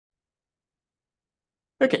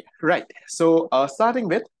Okay, right. So starting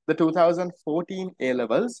with the 2014 A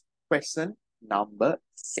levels, question number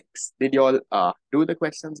 6. Did you all do the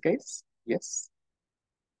questions, guys? Yes.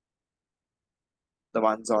 The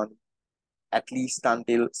ones on at least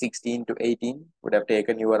until 16 to 18 would have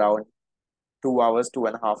taken you around 2 hours,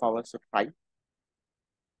 2.5 hours to try.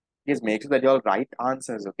 Just make sure that you all write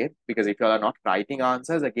answers, okay? Because if you all are not writing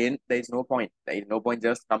answers, again, there is no point. There is no point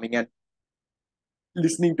just coming and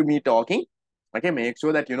listening to me talking. Okay, make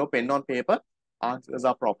sure that, pen on paper, answers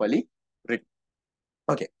are properly written.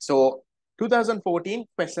 Okay, so 2014,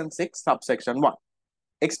 question 6, subsection 1.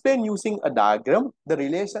 Explain using a diagram the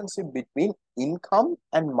relationship between income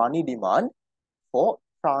and money demand for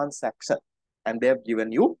transaction. And they have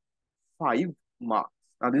given you 5 marks.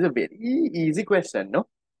 Now, this is a very easy question, no?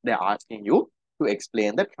 They're asking you to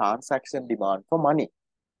explain the transaction demand for money.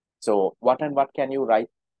 So, what and what can you write?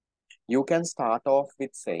 You can start off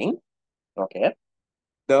with saying, okay,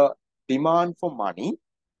 the demand for money.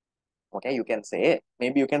 Okay, you can say,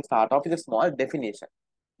 maybe you can start off with a small definition.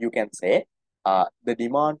 You can say, the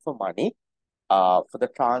demand for money for the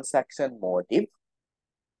transaction motive,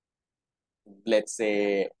 let's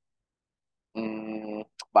say,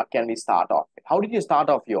 what can we start off with? How did you start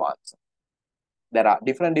off your answer? There are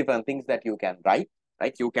different things that you can write,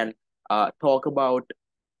 right? You can talk about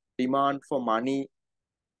demand for money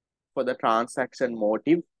for the transaction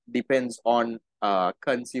motive depends on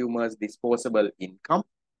consumers' disposable income.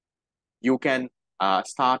 You can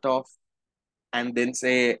start off and then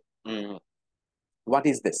say, what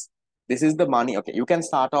is this? This is the money. Okay, you can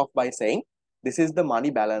start off by saying, this is the money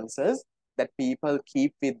balances that people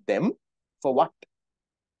keep with them for what?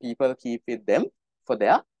 People keep with them for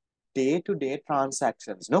their day-to-day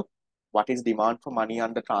transactions. No, what is demand for money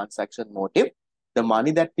under transaction motive? The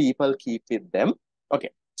money that people keep with them. Okay,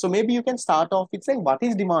 so maybe you can start off with saying, what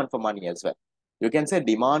is demand for money as well? You can say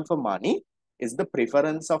demand for money is the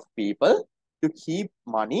preference of people to keep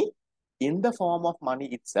money in the form of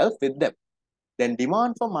money itself with them. Then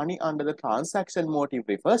demand for money under the transaction motive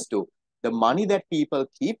refers to the money that people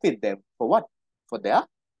keep with them for what? For their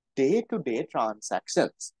day-to-day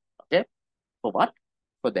transactions. Okay, for what?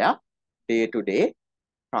 For their day-to-day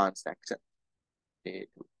transaction.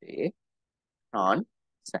 Day-to-day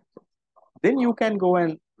transaction. Then you can go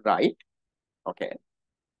and write, okay,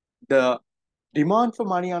 the demand for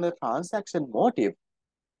money on a transaction motive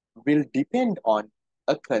will depend on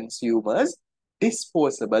a consumer's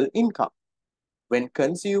disposable income. When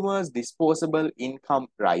consumers' disposable income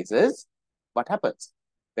rises, what happens?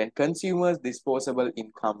 When consumers' disposable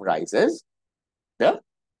income rises, the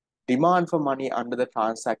demand for money under the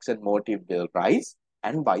transaction motive will rise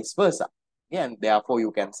and vice versa. And therefore,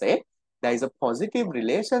 you can say there is a positive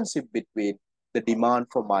relationship between the demand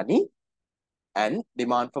for money and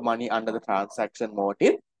demand for money under the transaction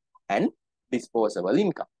motive and disposable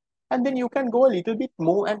income. And then you can go a little bit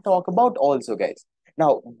more and talk about also, guys.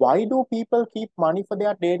 Now, why do people keep money for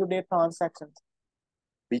their day-to-day transactions?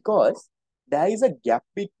 Because there is a gap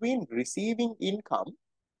between receiving income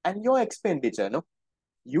and your expenditure. No,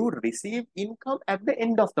 you receive income at the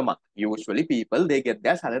end of the month. Usually people, they get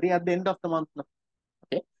their salary at the end of the month. No?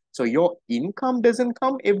 Okay, so your income doesn't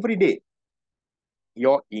come every day.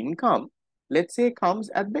 Your income, let's say, comes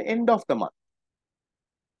at the end of the month.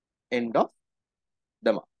 End of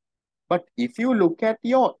the month. But if you look at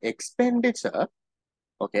your expenditure,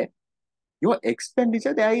 okay, your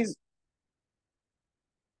expenditure,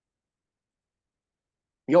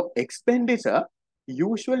 your expenditure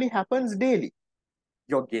usually happens daily.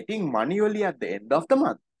 You're getting money only at the end of the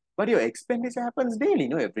month, but your expenditure happens daily.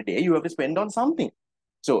 Every day you have to spend on something.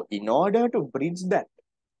 So in order to bridge that,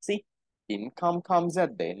 see, income comes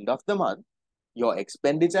at the end of the month, your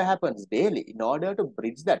expenditure happens daily. In order to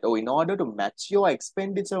bridge that, or in order to match your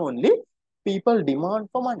expenditure only, people demand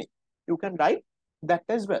for money. You can write that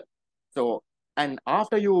as well. So, and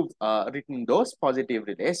after you've written those positive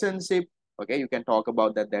relationship, okay, you can talk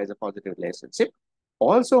about that there is a positive relationship.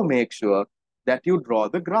 Also make sure that you draw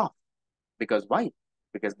the graph. Because why?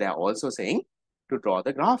 Because they are also saying to draw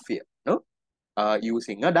the graph here, no?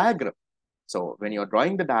 Using a diagram. So when you're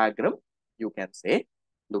drawing the diagram, you can say,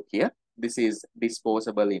 look here, this is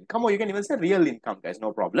disposable income, or you can even say real income, guys,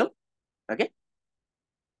 no problem. Okay.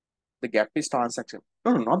 The gap is transaction.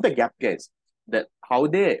 No, not the gap, guys. How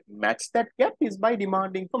they match that gap is by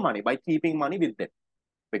demanding for money, by keeping money with them.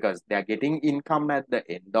 Because they're getting income at the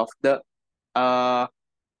end of the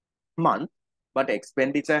month, but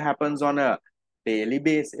expenditure happens on a daily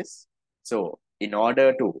basis. So in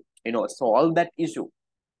order to, solve that issue,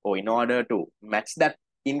 or in order to match that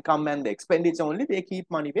income and the expenditure only, they keep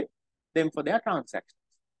money with them for their transactions.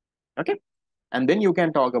 Okay. And then you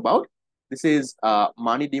can talk about this is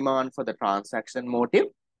money demand for the transaction motive,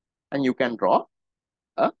 and you can draw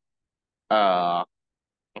a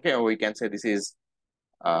okay, or we can say this is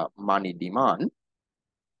money demand.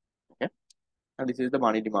 Okay, and this is the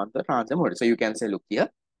money demand for the transaction motive. So you can say, look here,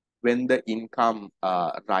 when the income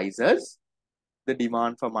rises, the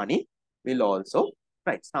demand for money will also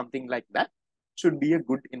rise. Something like that should be a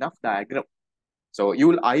good enough diagram. So you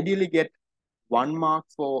will ideally get 1 mark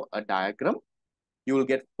for a diagram. You will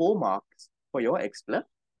get 4 marks for your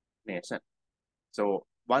explanation. So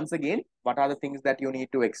once again, what are the things that you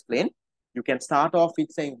need to explain? You can start off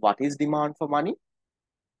with saying what is demand for money,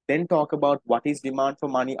 then talk about what is demand for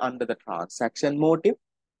money under the transaction motive.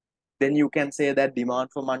 Then you can say that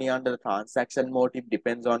demand for money under the transaction motive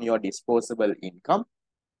depends on your disposable income.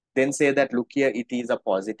 Then say that, look here, it is a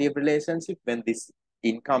positive relationship. When this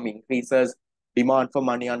income increases, demand for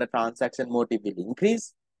money under transaction motive will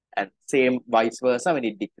increase. And same vice versa, when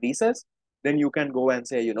it decreases, then you can go and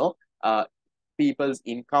say, people's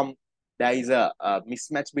income, there is a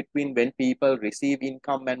mismatch between when people receive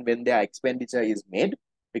income and when their expenditure is made,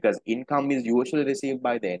 because income is usually received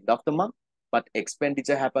by the end of the month, but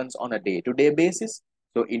expenditure happens on a day-to-day basis.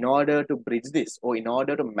 So in order to bridge this, or in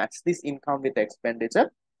order to match this income with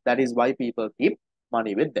expenditure, that is why people keep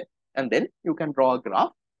money with them. And then you can draw a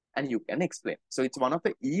graph and you can explain. So it's one of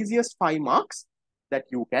the easiest 5 marks that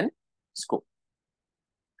you can score.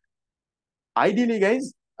 Ideally,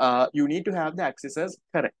 guys, you need to have the axes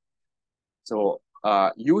correct. So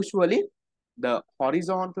usually the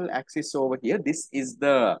horizontal axis over here, this is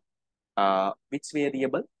the which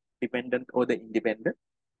variable, dependent or the independent?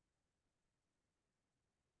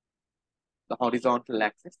 The horizontal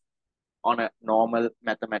axis on a normal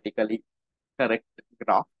mathematically correct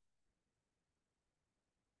graph.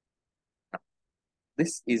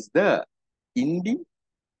 This is the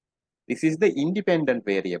this is the independent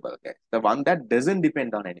variable, guys, the one that doesn't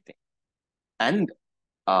depend on anything. And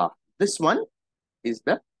this one is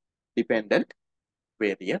the dependent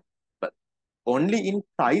variable. Only in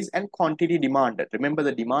price and quantity demanded. Remember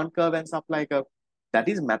the demand curve and supply curve, that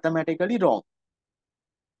is mathematically wrong.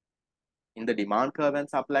 In the demand curve and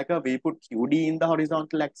supply curve, we put QD in the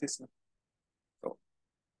horizontal axis. So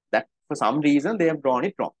that for some reason they have drawn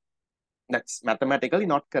it wrong. That's mathematically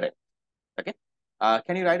not correct. Okay.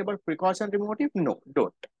 Can you write about precautionary motive? No,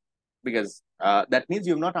 don't. Because that means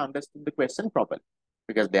you've not understood the question properly.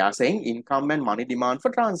 Because they are saying income and money demand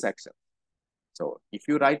for transaction. So if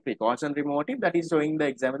you write precautionary motive, that is showing the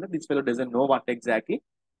examiner this fellow doesn't know what exactly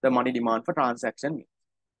the money demand for transaction means.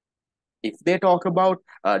 If they talk about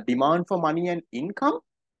demand for money and income,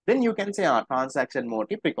 then you can say transaction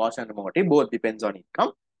motive, precautionary motive, both depends on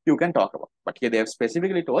income. You can talk about. But here they have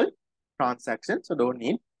specifically told transaction, so don't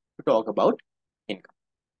need to talk about income.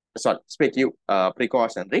 Sorry,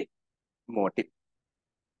 precautionary motive.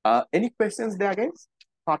 Any questions there, guys?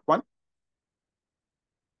 Part 1.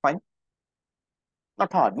 Fine.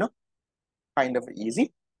 Not hard, no? Kind of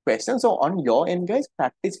easy question. So on your end, guys,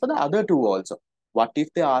 practice for the other 2 also. What if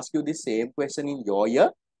they ask you the same question in your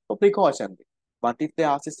year for precautionary? What if they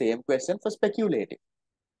ask the same question for speculative?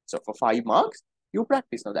 So for 5 marks, you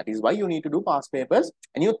practice. Now that is why you need to do past papers.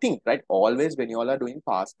 And you think, right? Always when you all are doing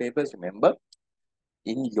past papers, remember,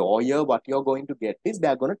 in your year, what you're going to get is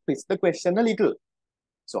they're going to twist the question a little.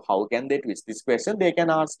 So how can they twist this question? They can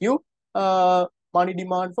ask you money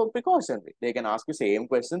demand for precautionary. They can ask you same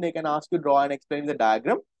question. They can ask you draw and explain the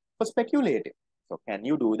diagram for speculative. So can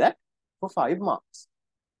you do that for 5 marks?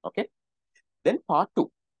 Okay. Then part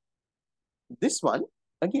 2. This one,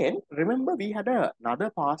 again, remember we had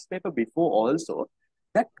another past paper before also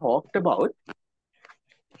that talked about,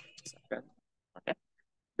 okay,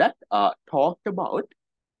 that talked about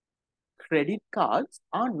credit cards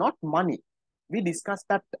are not money. We discussed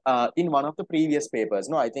that in one of the previous papers.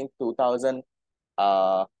 No, I think 2000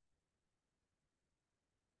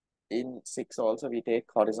 in 6 also we take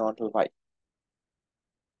horizontal y.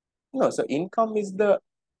 No, so income is the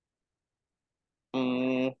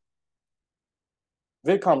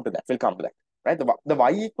we'll come to that. We'll come to that. Right? The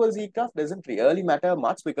y equals e graph doesn't really matter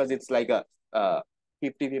much because it's like a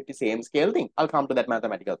 50-50 same scale thing. I'll come to that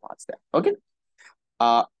mathematical parts there. Okay.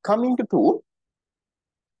 Coming to 2,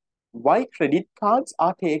 why credit cards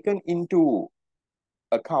are taken into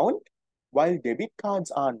account while debit cards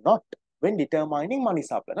are not when determining money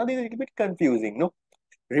supply. Now, this is a little bit confusing, no?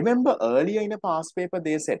 Remember earlier in a past paper,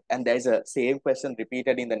 they said, and there's a same question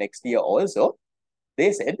repeated in the next year also,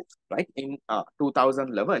 they said, right, in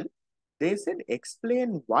 2011, they said,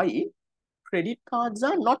 explain why credit cards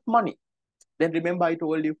are not money. Then remember I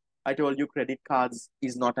told you credit cards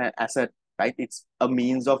is not an asset right? It's a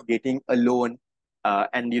means of getting a loan.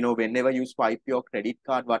 And whenever you swipe your credit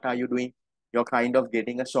card, what are you doing? You're kind of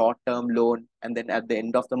getting a short-term loan, and then at the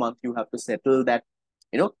end of the month, you have to settle that.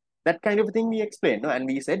 That kind of thing we explained, no? And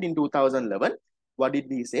we said in 2011, what did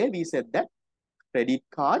we say? We said that credit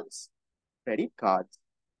cards, credit cards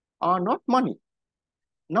are not money.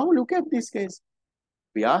 Now look at this case.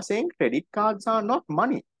 We are saying credit cards are not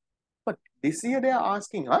money. But this year they are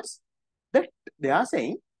asking us that they are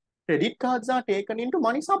saying credit cards are taken into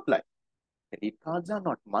money supply. Credit cards are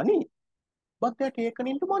not money, but they're taken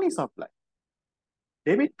into money supply.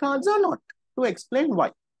 Debit cards are not. To explain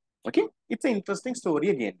why. Okay, it's an interesting story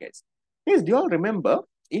again, guys. Yes, do you all remember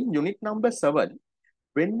in unit number 7,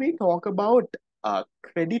 when we talk about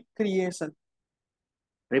credit creation?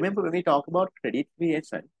 Remember when we talk about credit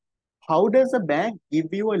creation, how does a bank give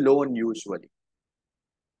you a loan usually?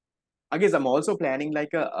 I guess I'm also planning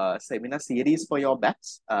like a seminar series for your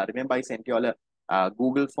batch. Remember, I sent you all a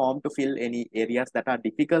Google form to fill any areas that are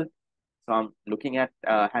difficult. So I'm looking at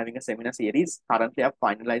having a seminar series. Currently, I've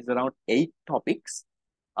finalized around 8 topics.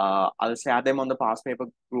 I'll share them on the past paper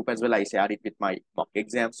group as well. I share it with my mock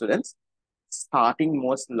exam students, starting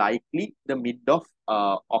most likely the mid of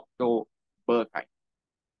October time.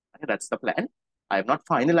 Okay, that's the plan. I have not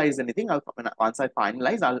finalized anything. Once I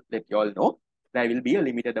finalize, I'll let you all know. There will be a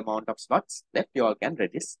limited amount of slots that you all can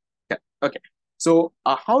register. Okay. So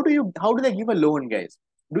how do they give a loan, guys?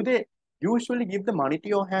 Do they usually give the money to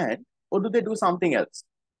your hand, or do they do something else?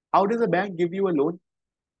 How does a bank give you a loan?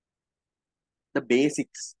 The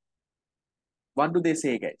basics. What do they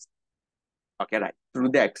say, guys? Okay, right. Through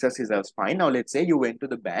the excess reserves. Fine. Now let's say you went to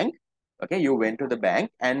the bank. Okay, you went to the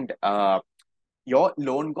bank and your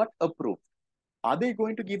loan got approved. Are they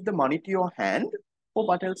going to give the money to your hand, or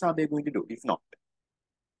what else are they going to do? If not,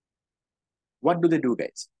 what do they do,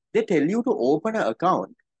 guys? They tell you to open an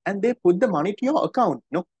account and they put the money to your account.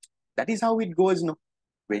 No, that is how it goes. No,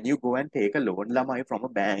 when you go and take a loan lamai from a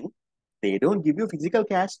bank, they don't give you physical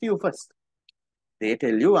cash to you first. They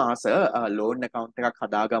tell you, sir, a loan account එකක්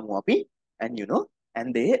හදාගමු අපි,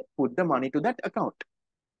 and they put the money to that account.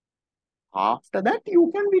 After that,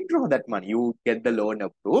 you can withdraw that money. You get the loan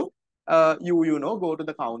approved. You go to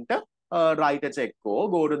the counter, write a check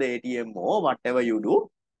or go to the ATM or whatever you do,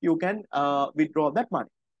 you can withdraw that money.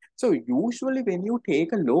 So usually when you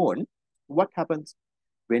take a loan, what happens?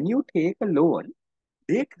 When you take a loan,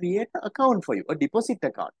 they create an account for you, a deposit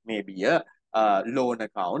account, maybe a loan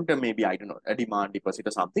account, or maybe, I don't know, a demand deposit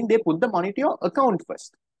or something. They put the money to your account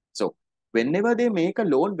first. So whenever they make a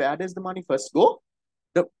loan, where does the money first go?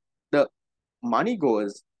 The money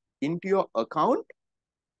goes into your account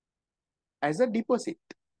as a deposit.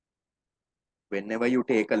 Whenever you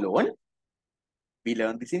take a loan, we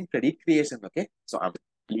learn this in credit creation, okay? So I'm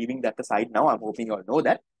leaving that aside now. I'm hoping you all know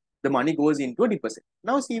that the money goes into a deposit.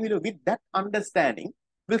 Now see, with that understanding,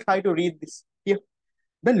 we'll try to read this here.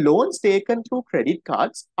 The loans taken through credit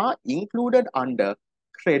cards are included under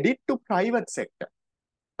credit to private sector,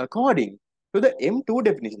 according to the M2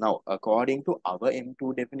 definition. Now, according to our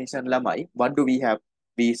M2 definition, Lamai, what do we have?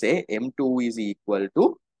 We say M2 is equal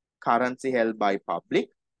to currency held by public,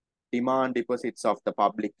 demand deposits of the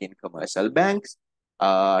public in commercial banks,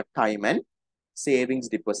 time and savings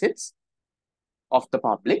deposits of the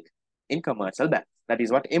public in commercial banks. That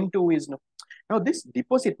is what M2 is. Now, this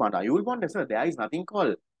deposit one, you will wonder, sir, there is nothing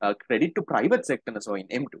called credit to private sector so in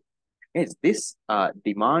M2. Yes, this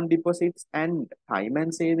demand deposits and time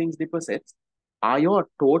and savings deposits are your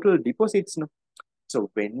total deposits. No? So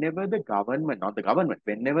whenever the government, not the government,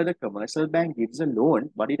 whenever the commercial bank gives a loan,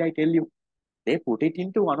 what did I tell you? They put it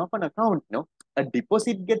into one of an account. No, a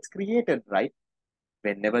deposit gets created, right?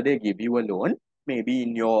 Whenever they give you a loan, maybe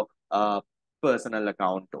in your personal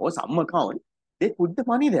account or some account, they put the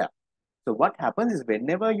money there. So what happens is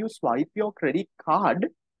whenever you swipe your credit card,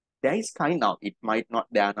 there is it might not,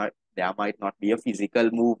 there might not be a physical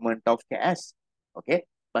movement of cash, okay?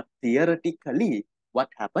 But theoretically, what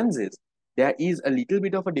happens is there is a little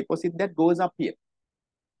bit of a deposit that goes up here,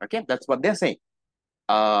 okay? That's what they're saying.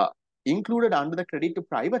 Included under the credit to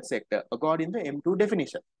private sector, according to M2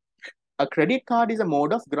 definition. A credit card is a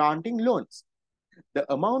mode of granting loans.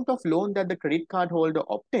 The amount of loan that the credit card holder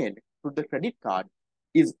obtained through the credit card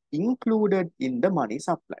is included in the money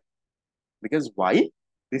supply. Because why?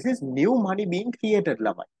 This is new money being created,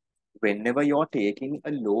 Lamai. Whenever you're taking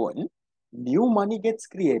a loan, new money gets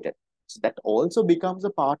created. So that also becomes a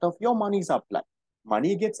part of your money supply.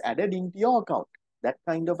 Money gets added into your account. That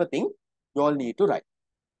kind of a thing you all need to write.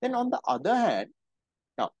 Then on the other hand,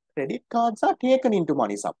 now credit cards are taken into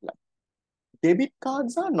money supply. Debit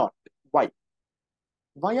cards are not. Why?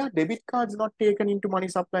 Why are debit cards not taken into money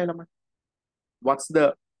supply, Lamai? What's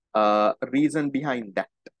the reason behind that?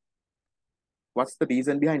 What's the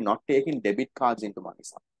reason behind not taking debit cards into money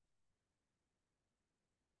supply?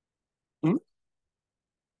 Hmm?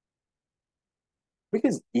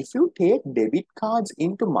 Because if you take debit cards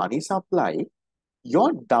into money supply,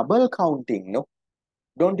 you're double counting, no?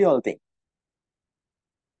 Don't you all think?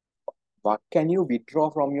 What can you withdraw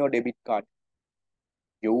from your debit card?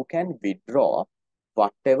 You can withdraw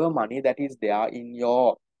whatever money that is there in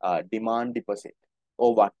your demand deposit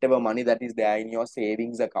or whatever money that is there in your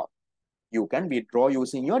savings account. You can withdraw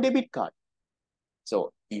using your debit card.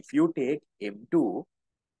 So if you take M2,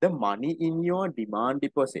 the money in your demand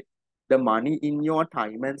deposit, the money in your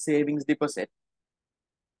time and savings deposit,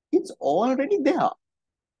 it's already there.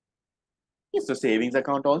 Yes, so savings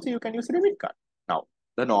account also you can use a debit card. Now,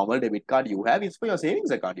 the normal debit card you have is for your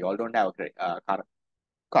savings account. You all don't have a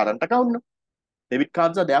current account. No? Debit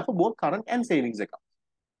cards are there for both current and savings account.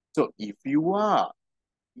 So if you are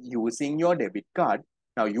using your debit card,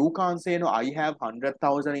 now you can't say, no, I have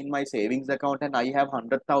 100,000 in my savings account and I have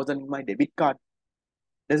 100,000 in my debit card.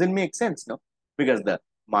 Doesn't make sense, no? Because the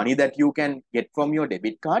money that you can get from your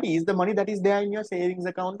debit card is the money that is there in your savings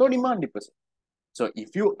account or demand deposit. So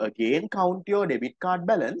if you again count your debit card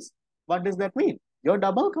balance, what does that mean? You're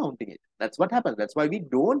double counting it. That's what happens. That's why we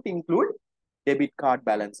don't include debit card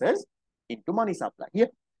balances into money supply. Here,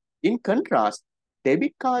 in contrast,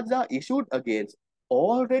 debit cards are issued against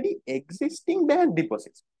already existing bank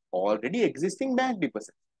deposits. Already existing bank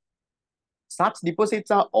deposits. Such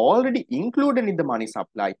deposits are already included in the money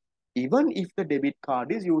supply, even if the debit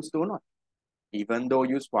card is used or not. Even though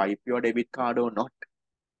you swipe your debit card or not,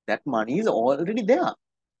 that money is already there.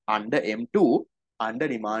 Under M2, under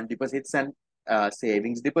demand deposits and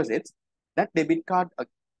savings deposits, that debit card,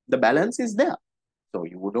 the balance is there. So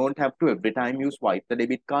you don't have to, every time you swipe the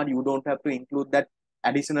debit card, you don't have to include that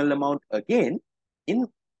additional amount again in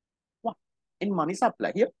what? In money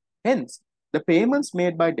supply here. Hence, the payments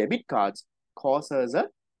made by debit cards causes a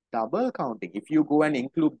double counting. If you go and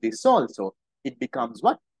include this also, it becomes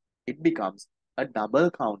what? It becomes a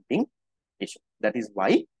double counting issue. That is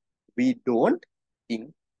why we don't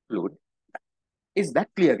include that. Is that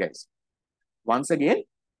clear, guys? Once again,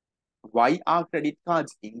 why are credit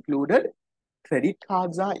cards included? Credit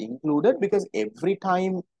cards are included because every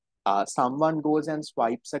time someone goes and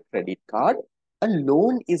swipes a credit card, a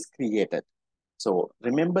loan is created. So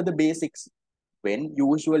remember the basics. When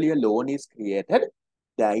usually a loan is created,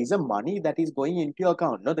 there is a money that is going into your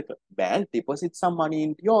account. No, the bank deposits some money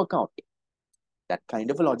into your account. That kind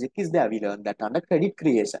of a logic is there. We learned that under credit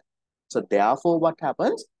creation. So therefore, what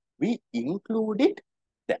happens? We include it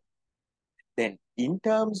there. Then in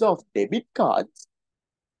terms of debit cards,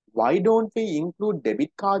 why don't we include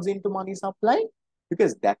debit cards into money supply?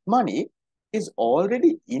 Because that money is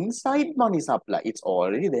already inside money supply. It's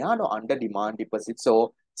already there, no, under demand deposit.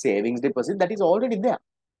 So savings deposit, that is already there.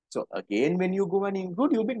 So again, when you go and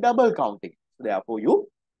include, you'll be double counting. So therefore, you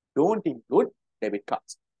don't include debit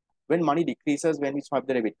cards. When money decreases, when we swipe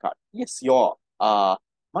the debit card, yes, your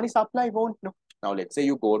money supply won't. No. Now let's say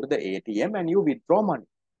you go to the ATM and you withdraw money.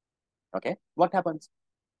 Okay, what happens?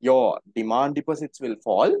 Your demand deposits will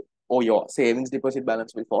fall or your savings deposit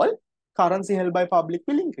balance will fall. Currency held by public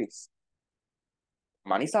will increase.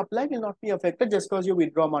 Money supply will not be affected just because you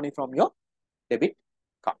withdraw money from your debit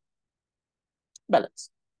card balance.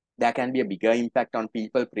 There can be a bigger impact on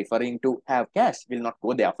people preferring to have cash. Will not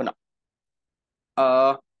go there for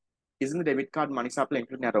now. Isn't the debit card money supply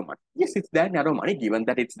include narrow money? Yes, it's there narrow money. Given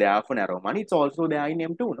that it's there for narrow money, it's also there in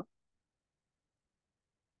M2. No?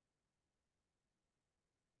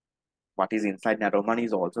 What is inside narrow money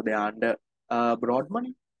is also there under broad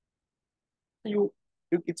money.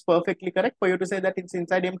 It's perfectly correct for you to say that it's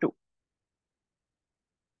inside M2.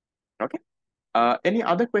 Okay. Any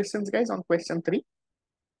other questions, guys, on question 3?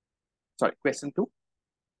 Sorry, question 2.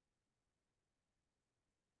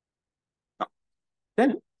 No.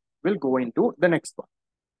 Then we'll go into the next one.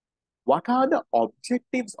 What are the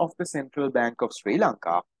objectives of the Central Bank of Sri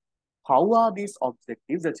Lanka? How are these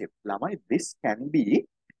objectives achieved? Lamai, this can be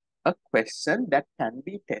a question that can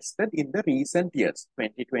be tested in the recent years,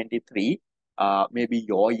 2023, maybe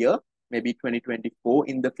your year, maybe 2024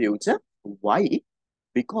 in the future. Why?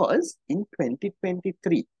 Because in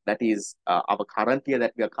 2023, that is our current year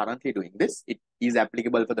that we are currently doing this, it is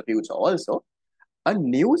applicable for the future also. A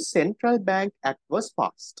new central bank act was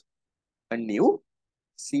passed. A new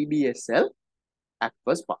CBSL act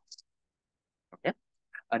was passed. Okay,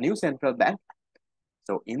 a new central bank.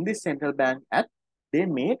 So in this central bank act, they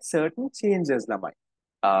made certain changes, Lamai.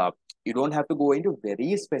 You don't have to go into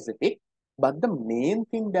very specific, but the main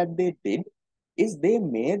thing that they did is they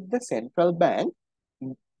made the central bank,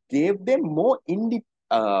 gave them more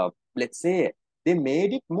let's say they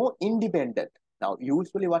made it more independent. Now,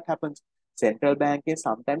 usually what happens, central bank is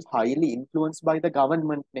sometimes highly influenced by the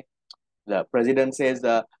government. The president says,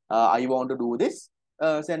 I want to do this,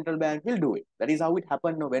 central bank will do it. That is how it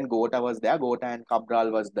happened when Gota was there.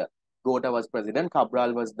 Gota was president,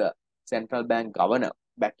 Cabral was the central bank governor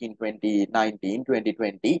back in 2019,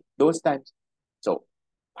 2020, those times. So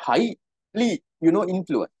highly,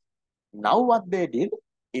 influence. Now what they did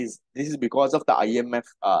is, this is because of the IMF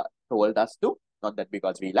told us to, not that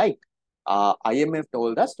because we like. IMF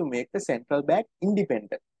told us to make the central bank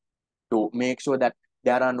independent, to make sure that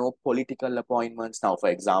there are no political appointments. Now, for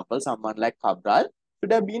example, someone like Cabral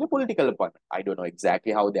should have been a political appointment. I don't know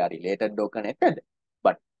exactly how they are related or connected,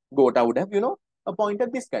 but Gota would have,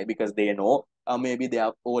 appointed this guy because they know maybe they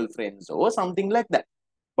are old friends or something like that.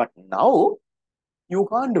 But now you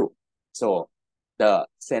can't do. So the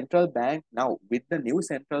central bank now, with the new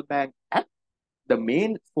central bank act, the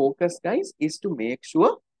main focus, guys, is to make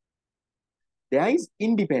sure there is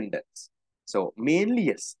independence. So mainly,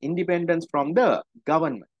 yes, independence from the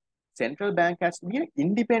government. Central bank has to be an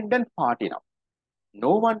independent party now.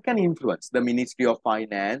 No one can influence the Ministry of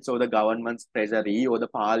Finance or the government's treasury or the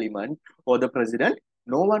parliament or the president.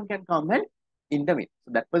 No one can come and intervene.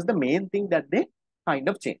 So that was the main thing that they kind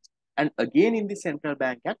of changed. And again, in the Central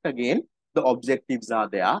Bank Act, again, the objectives are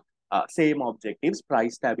there. Same objectives: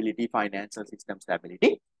 price stability, financial system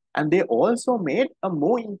stability. And they also made a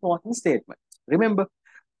more important statement. Remember,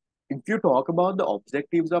 if you talk about the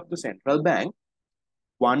objectives of the central bank,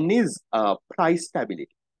 one is price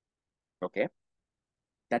stability. Okay,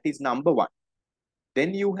 that is number one.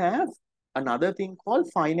 Then you have another thing called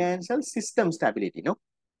financial system stability, no?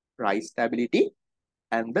 Price stability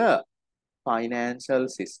and the financial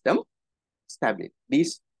system stability.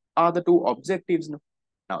 These are the two objectives, no?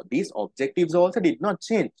 Now, these objectives also did not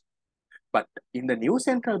change. But in the new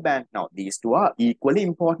central bank now, these two are equally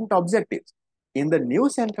important objectives. In the new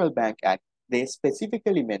Central Bank Act, they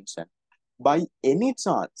specifically mention, by any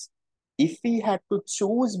chance, if we had to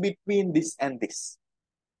choose between this and this,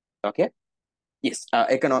 okay? Yes,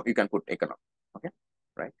 economic, you can put economic, okay?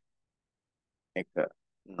 Right?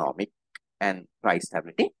 Economic and price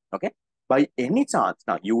stability, okay? By any chance,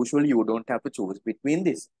 now usually you don't have to choose between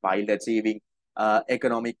this. While achieving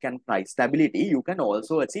economic and price stability, you can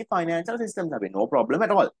also achieve financial system stability, no problem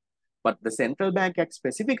at all. But the Central Bank Act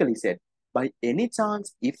specifically said, by any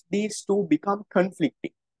chance, if these two become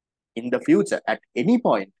conflicting in the future, at any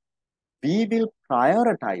point, we will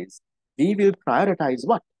prioritize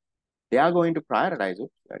what? They are going to prioritize,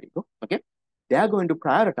 oops, there you go, okay? They are going to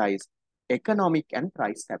prioritize economic and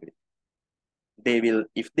price stability. They will,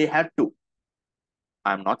 if they have to.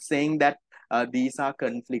 I'm not saying that these are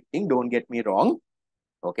conflicting, don't get me wrong,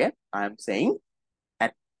 okay? I'm saying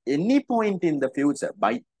at any point in the future,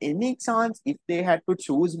 by any chance, if they had to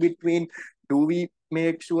choose between, do we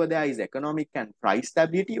make sure there is economic and price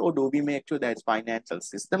stability, or do we make sure there is financial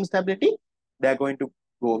system stability? They're going to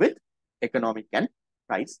go with economic and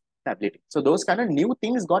price stability. So those kind of new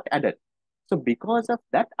things got added. So because of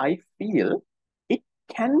that, I feel it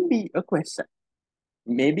can be a question.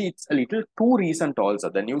 Maybe it's a little too recent also.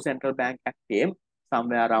 The new Central Bank Act came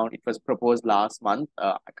somewhere around, it was proposed last month.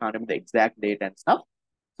 I can't remember the exact date and stuff.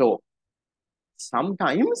 So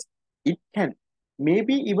sometimes it can,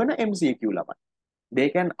 maybe even a MCQ level, they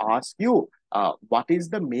can ask you, what is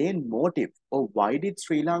the main motive, or why did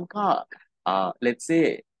Sri Lanka, let's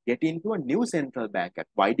say, get into a new central bank act?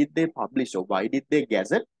 Why did they publish, or why did they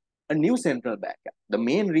gazette a new central bank act? The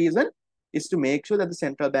main reason is to make sure that the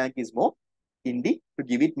central bank is more to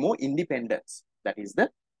give it more independence. That is the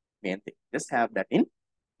main thing. Just have that in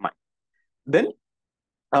mind. Then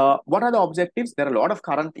what are the objectives? There are a lot of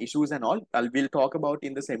current issues and all. We'll talk about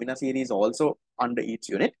in the seminar series also under each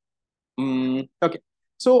unit. Okay.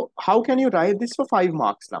 So how can you write this for 5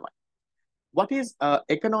 marks, Lamai? What is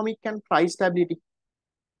economic and price stability?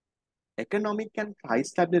 Economic and price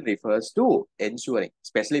stability refers to ensuring,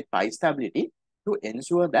 especially price stability, to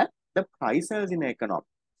ensure that the prices in the economy,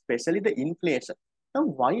 especially the inflation. Now,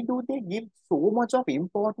 why do they give so much of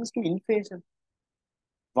importance to inflation?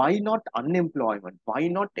 Why not unemployment? Why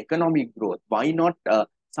not economic growth? Why not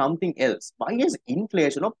something else? Why is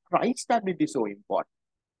inflation or price stability so important?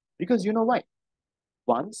 Because you know why?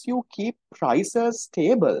 Once you keep prices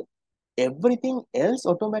stable, everything else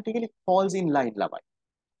automatically falls in line, Lamai.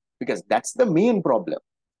 Because that's the main problem.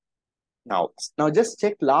 Now just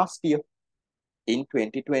check last year in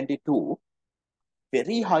 2022,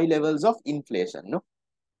 very high levels of inflation. No?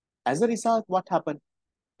 As a result, what happened?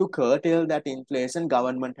 to curtail that inflation,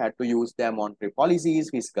 government had to use their monetary policies,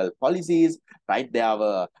 fiscal policies, right? There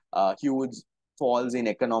were huge falls in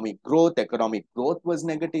economic growth. Economic growth was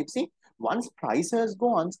negative. See, once prices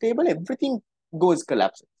go unstable, everything goes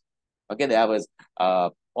collapsing. Okay, there was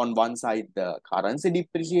on one side the currency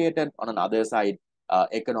depreciated, on another side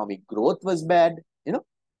economic growth was bad. You know,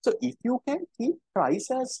 so if you can keep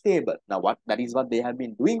prices stable, now what that is what they have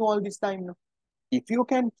been doing all this time. Now, if you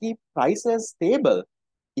can keep prices stable,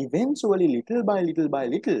 eventually little by little by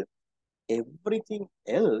little, everything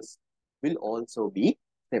else will also be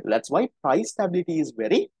stable. That's why price stability is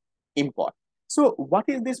very important. So, what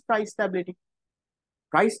is this price stability?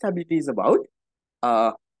 Price stability is about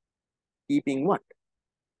uh, keeping what?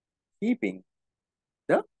 Keeping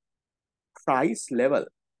the price level,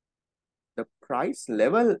 the price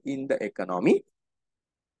level in the economy,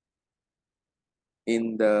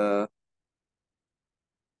 in the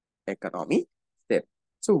economy stable.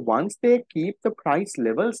 So once they keep the price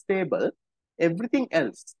level stable, everything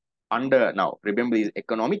else under, now remember, is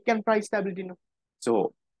economic and price stability. No?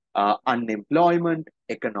 So unemployment,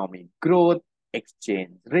 economic growth,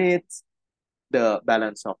 exchange rates, the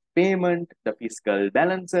balance of payment, the fiscal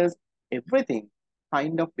balances, everything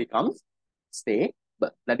kind of becomes stable.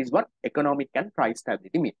 That is what economic and price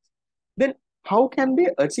stability means. Then how can they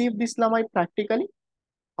achieve this, Lamai, practically?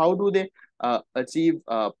 How do they achieve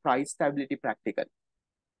price stability practically?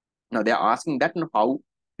 Now they are asking that, how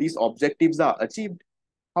these objectives are achieved.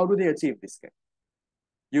 How do they achieve this?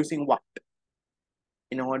 Using what?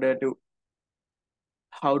 In order to,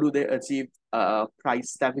 how do they achieve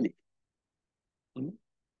price stability? Hmm?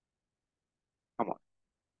 Come on.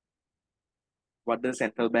 What does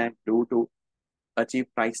central bank do to achieve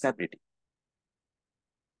price stability?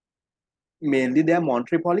 Mainly their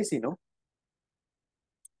monetary policy, no?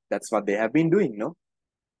 That's what they have been doing, no?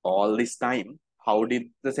 All this time, how did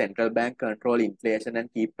the central bank control inflation and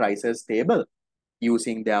keep prices stable?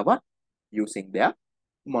 Using their what? Using their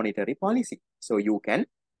monetary policy. So you can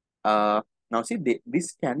now see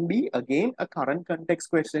this can be again a current context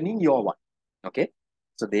question in your one. Okay,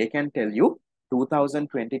 so they can tell you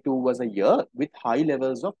 2022 was a year with high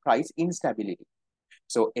levels of price instability.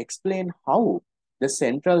 So explain how the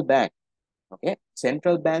central bank, okay,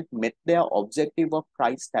 central bank met their objective of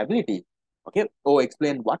price stability. Okay, or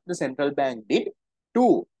explain what the central bank did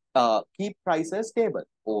to keep prices stable,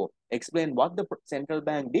 or explain what the central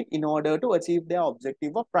bank did in order to achieve their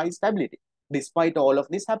objective of price stability despite all of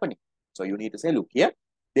this happening. So you need to say, look here,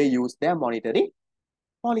 they use their monetary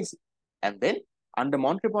policy. And then under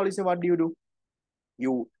monetary policy, what do?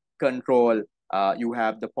 You control, you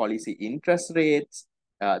have the policy interest rates,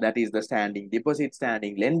 that is the standing deposit,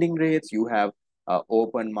 standing lending rates. You have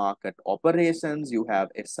open market operations, you have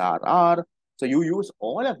SRR. So you use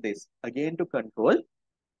all of this again to control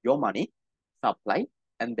your money supply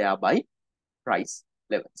and thereby price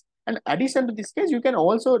levels. And addition to this case, you can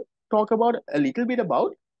also talk about a little bit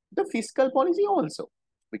about the fiscal policy also,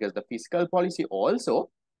 because the fiscal policy also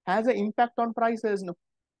has an impact on prices. No?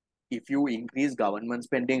 If you increase government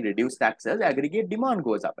spending, reduce taxes, aggregate demand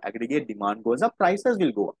goes up. Aggregate demand goes up, prices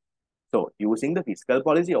will go up. So using the fiscal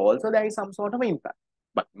policy also, there is some sort of impact.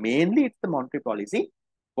 But mainly it's the monetary policy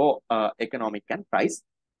for economic and price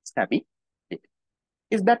stability.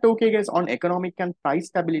 Is that okay, guys, on economic and price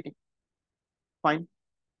stability? Fine.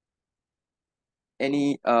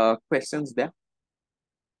 Any questions there?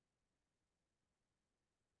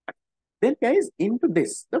 Then guys, into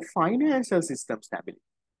this, the financial system stability.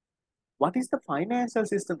 What is the financial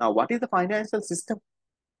system? Now, what is the financial system?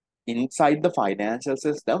 Inside the financial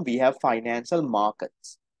system, we have financial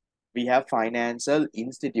markets. We have financial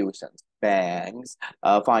institutions, banks,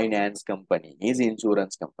 finance companies,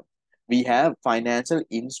 insurance companies. We have financial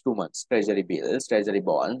instruments, treasury bills, treasury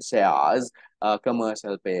bonds, shares,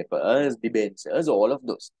 commercial papers, debentures, all of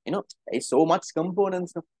those. You know, there's so much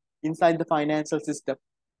components inside the financial system.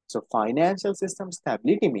 So financial system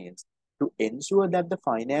stability means to ensure that the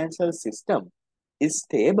financial system is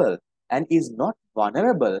stable and is not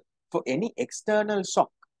vulnerable for any external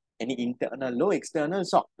shock, any internal or external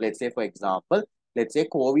shock. Let's say, for example, let's say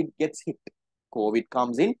COVID gets hit. COVID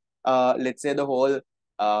comes in, let's say the whole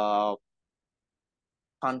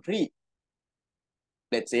country,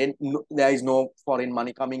 let's say there is no foreign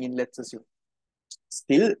money coming in, let's assume.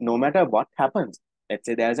 Still, no matter what happens, let's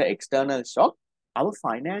say there's an external shock, our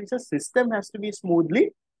financial system has to be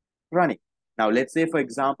smoothly running. Now, let's say, for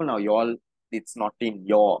example, now you all, it's not in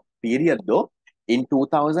your period though, in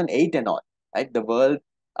 2008 and all, right? The world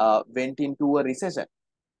went into a recession.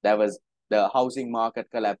 There was the housing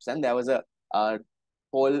market collapse and there was a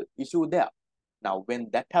whole issue there. Now, when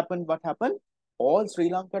that happened, what happened? all Sri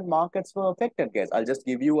Lankan markets were affected, guys. I'll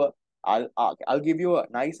give you a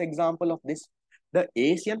nice example of this. The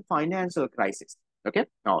Asian financial crisis. Okay.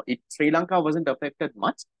 Now, Sri Lanka wasn't affected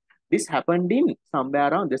much. This happened in somewhere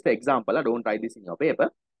around, just an example, I don't write this in your paper,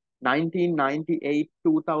 1998,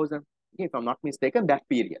 2000, okay, if I'm not mistaken, that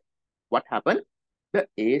period. What happened? The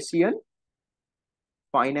Asian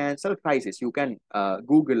financial crisis. You can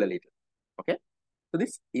Google a little. Okay. So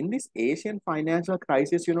in this Asian financial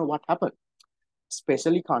crisis, you know what happened?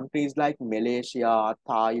 Especially countries like Malaysia,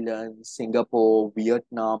 Thailand, Singapore,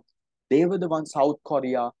 Vietnam, they were the ones, South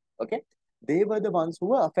Korea, okay? They were the ones who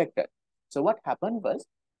were affected. So what happened was,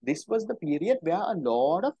 this was the period where a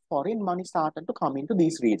lot of foreign money started to come into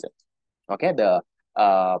these regions, okay?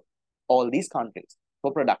 Uh, all these countries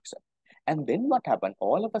for production. And then what happened?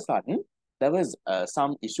 All of a sudden, there was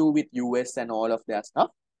some issue with US and all of their stuff.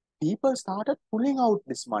 People started pulling out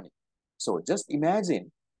this money. So just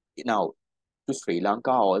imagine now, to Sri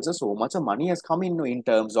Lanka also so much of money has come in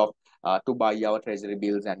terms of to buy our treasury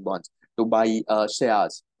bills and bonds, to buy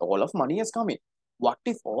shares. All of money has come in. What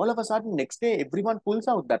if all of a sudden next day everyone pulls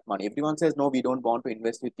out that money? Everyone says, no, we don't want to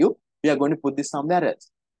invest with you. We are going to put this somewhere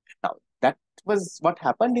else. Now, that was what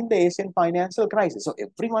happened in the Asian financial crisis. So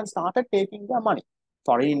everyone started taking their money.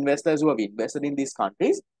 Foreign investors who have invested in these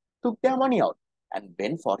countries took their money out. And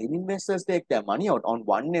when foreign investors take their money out, on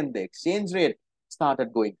one end, the exchange rate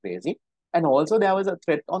started going crazy. And also there was a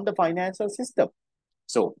threat on the financial system.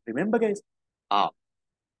 So remember, guys, uh,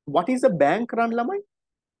 what is a bank run, Lamai?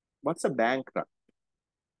 What's a bank run?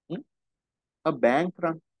 Hmm? A bank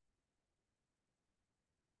run.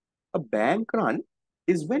 A bank run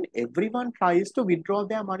is when everyone tries to withdraw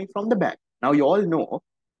their money from the bank. Now, you all know,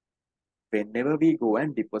 whenever we go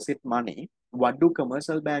and deposit money, what do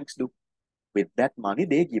commercial banks do? With that money,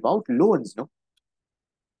 they give out loans, no?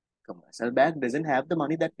 Commercial bank doesn't have the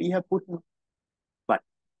money that we have put, no? But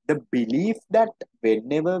the belief that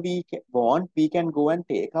whenever we want, we can go and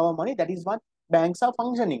take our money, that is what banks are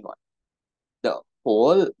functioning on. The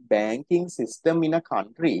whole banking system in a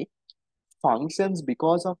country functions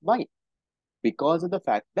because of why? Because of the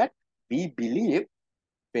fact that we believe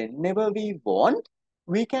whenever we want,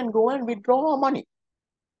 we can go and withdraw our money.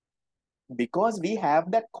 Because we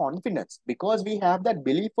have that confidence, because we have that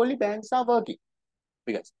belief, only banks are working.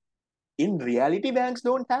 Because in reality, banks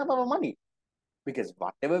don't have our money. Because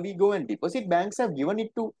whatever we go and deposit, banks have given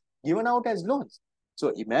out as loans. So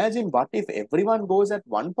imagine what if everyone goes at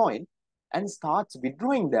one point and starts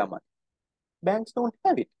withdrawing their money. Banks don't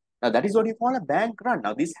have it. Now that is what you call a bank run.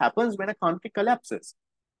 Now this happens when a country collapses.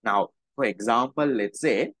 Now, for example, let's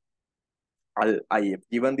say, I have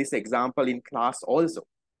given this example in class also.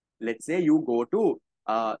 Let's say you go to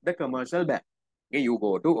the commercial bank.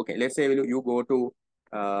 Okay, let's say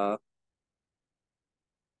uh,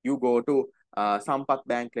 you go to Sampath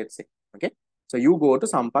Bank, let's say. Okay, so you go to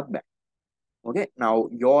Sampath Bank. Okay, now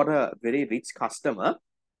you're a very rich customer.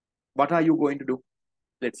 What are you going to do?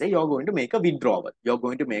 Let's say you're going to make a withdrawal. You're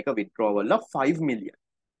going to make a withdrawal of 5 million.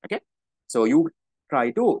 Okay, so you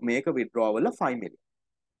try to make a withdrawal of 5 million.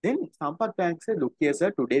 Then Sampath Bank said, look here,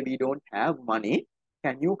 sir, today we don't have money.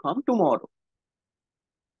 Can you come tomorrow?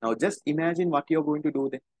 Now just imagine what you're going to do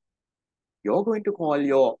then. You're going to call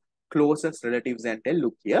your closest relatives and tell,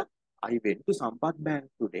 look here, I went to Sampath Bank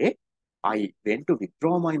today. I went to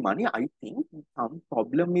withdraw my money. I think some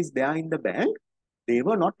problem is there in the bank. They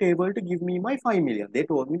were not able to give me my 5 million. They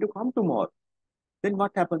told me to come tomorrow. Then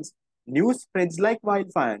what happens? News spreads like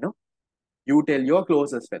wildfire, no? You tell your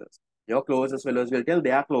closest fellows. Your closest fellows will tell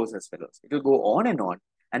their closest fellows. It will go on and on.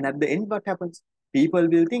 And at the end, what happens? People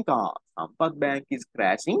will think, Sampath Bank is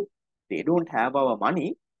crashing. They don't have our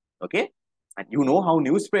money. Okay? And you know how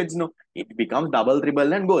news spreads, no? It becomes double,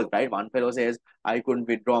 triple, and goes, right? One fellow says, I couldn't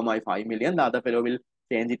withdraw my 5 million. The other fellow will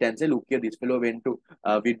change it and say, look here, this fellow went to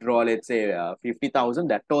withdraw, let's say, 50,000.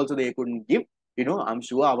 That also they couldn't give. You know, I'm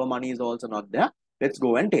sure our money is also not there. Let's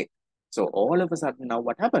go and take. So all of a sudden, now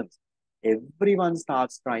what happens? Everyone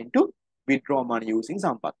starts trying to withdraw money using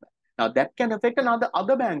Sampath Bank. Now that can affect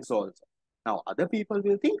other banks also. Now other people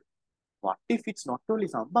will think, what if it's not only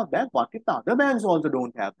Sampath Bank? What if the other banks also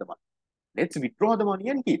don't have the money? Let's withdraw the money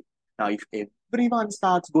and keep. Now if everyone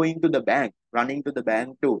starts going to the bank, running to the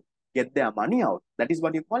bank to get their money out, that is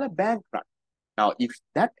what you call a bank run. Now if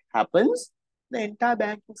that happens, the entire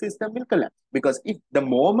banking system will collapse. Because if the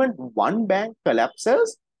moment one bank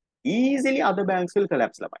collapses, easily other banks will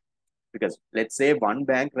collapse. Because let's say one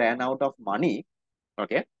bank ran out of money,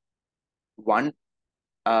 okay? One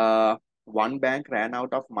one bank ran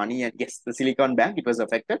out of money, and yes, the Silicon Bank, it was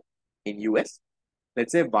affected in US.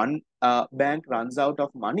 Let's say one bank runs out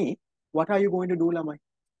of money. What are you going to do, Lamai?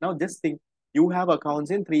 Now just think, You have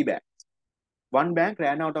accounts in 3 banks. One bank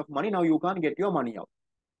ran out of money. Now you can't get your money out.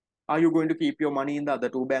 Are you going to keep your money in the other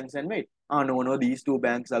 2 banks and wait? No, no, these 2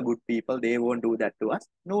 banks are good people. They won't do that to us.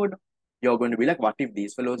 No, no. You're going to be like, what if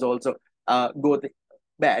these fellows also go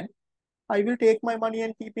bad? I will take my money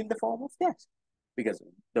and keep in the form of cash. Because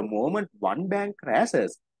the moment one bank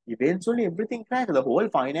crashes, eventually everything crashes. The whole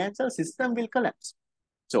financial system will collapse.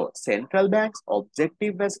 So central bank's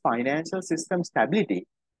objective as financial system stability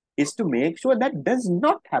is to make sure that does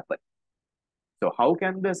not happen. So how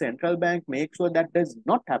can the central bank make sure that does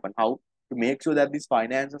not happen? How to make sure that this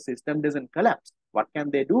financial system doesn't collapse? What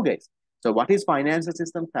can they do, guys? So what is financial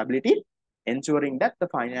system stability? Ensuring that the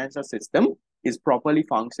financial system is properly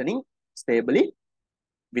functioning stably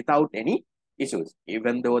without any issues,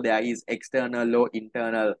 even though there is external or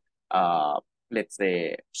internal, let's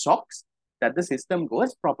say, shocks, that the system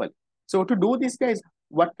goes properly. So to do this, guys,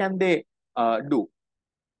 what can they do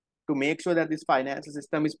to make sure that this financial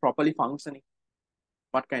system is properly functioning?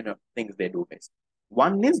 What kind of things they do, guys?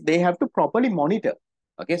 One is they have to properly monitor.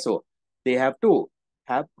 Okay, so they have to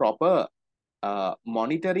have proper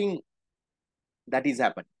monitoring that is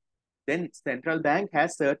happening. Then central bank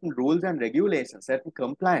has certain rules and regulations, certain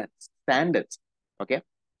compliance standards. Okay,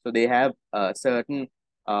 so they have certain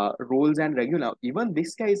rules and regulations. Even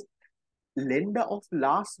this case, lender of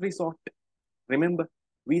last resort. Remember,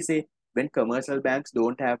 we say when commercial banks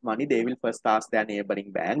don't have money, they will first ask their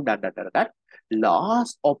neighboring bank. That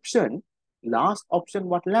last option.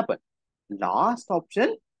 What will happen? Last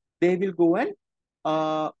option, they will go and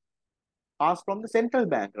uh, ask from the central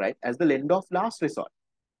bank, right, as the lender of last resort.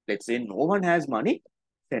 Let's say no one has money,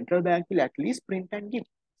 central bank will at least print and give.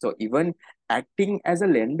 So even acting as a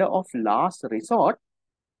lender of last resort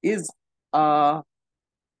is uh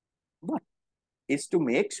what is to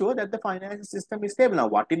make sure that the financial system is stable. Now,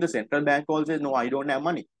 what if the central bank also says, no, I don't have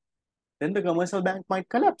money? Then the commercial bank might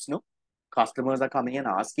collapse, no? Customers are coming and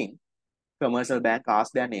asking. Commercial bank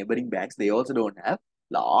ask their neighboring banks, they also don't have.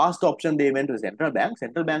 Last option, they went to central bank.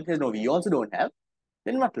 Central bank says, no, we also don't have.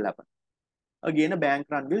 Then what will happen? Again, a bank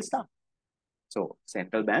run will start. So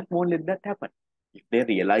central bank won't let that happen. If they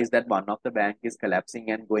realize that one of the bank is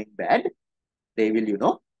collapsing and going bad, they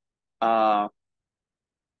will, uh,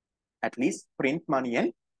 at least print money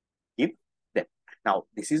and give them. Now,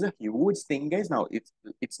 this is a huge thing, guys. Now,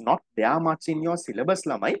 it's not there much in your syllabus,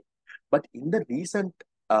 Lamai, but in the recent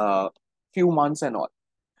few months and all,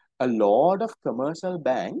 a lot of commercial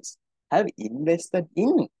banks have invested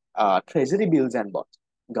in treasury bills and bonds,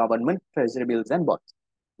 government treasury bills and bonds.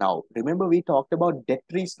 Now, remember we talked about debt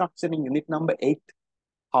restructuring unit number 8,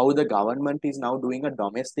 how the government is now doing a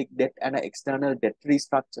domestic debt and an external debt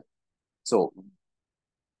restructure. So,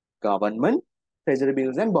 government, treasury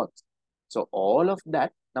bills and bonds. So, all of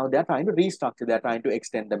that, now they're trying to restructure, they're trying to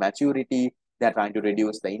extend the maturity, they're trying to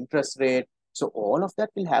reduce the interest rate. So, all of that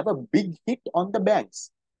will have a big hit on the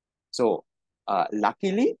banks. So,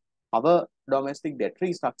 luckily, our domestic debt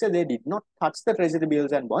restructure, they did not touch the treasury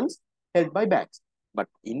bills and bonds held by banks. But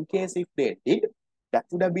in case if they did, that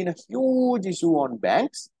would have been a huge issue on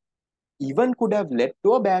banks, even could have led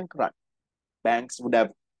to a bank run. Banks would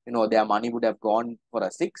have, their money would have gone for a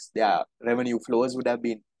six, their revenue flows would have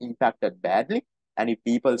been impacted badly. And if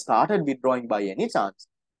people started withdrawing by any chance,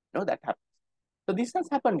 that happens. So this has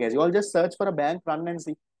happened, guys. You all just search for a bank run and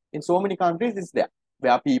see. In so many countries, it's there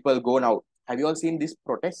where people go now. Have you all seen this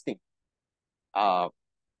protesting?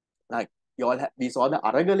 Like we saw the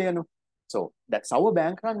Aragale. So that's how a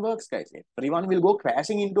bank run works, guys. Everyone will go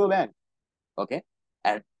crashing into a bank. Okay.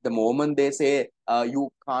 At the moment they say you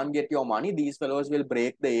can't get your money, these fellows will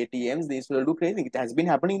break the ATMs. These will do crazy. It has been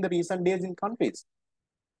happening in the recent days in countries.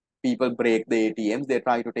 People break the ATMs. They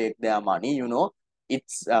try to take their money.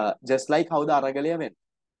 It's just like how the Aragale went.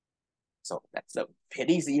 So that's a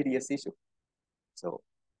very serious issue. So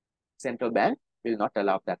central bank will not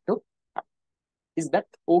allow that to happen. Is that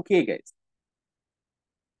okay, guys?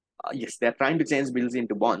 Yes, they're trying to change bills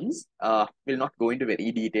into bonds. We'll not go into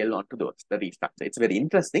very detail onto those, the restructure. It's very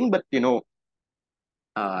interesting, but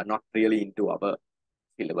not really into our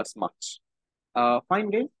syllabus much.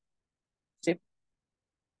 Fine, guys. Check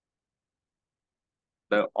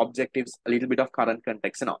the objectives, a little bit of current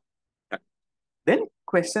context and all. Okay. Then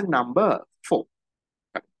question number 4.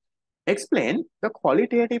 Okay. Explain the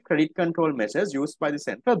qualitative credit control measures used by the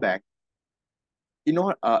central bank.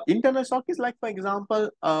 Internal shock is like, for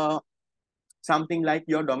example, something like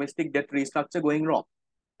your domestic debt restructure going wrong.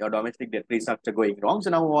 Your domestic debt restructure going wrong.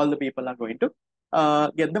 So now all the people are going to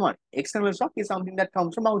get the money. External shock is something that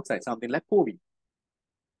comes from outside, something like COVID.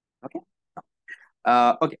 Okay.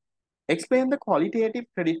 Okay. Explain the qualitative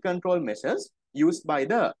credit control measures used by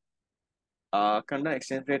the Current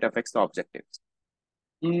exchange rate affects the objectives.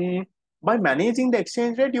 Mm, by managing the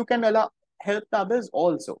exchange rate, you can help the others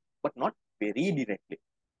also, but not very directly.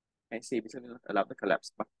 I say this will not allow the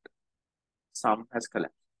collapse, but some has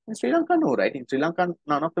collapsed. In Sri Lanka, no, right? In Sri Lanka,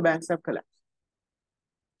 none of the banks have collapsed.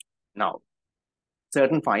 Now,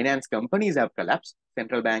 certain finance companies have collapsed.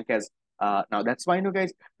 Central bank has now that's why,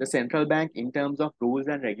 guys, the central bank, in terms of rules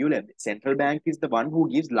and regulations, central bank is the one who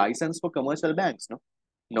gives license for commercial banks.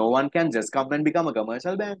 No one can just come and become a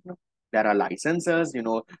commercial bank. No, there are licenses.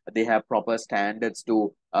 They have proper standards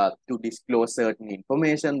to disclose certain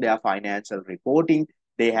information. Their financial reporting.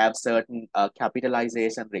 They have certain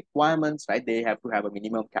capitalization requirements, right? They have to have a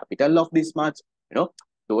minimum capital of this much.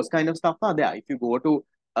 Those kind of stuff are there. If you go to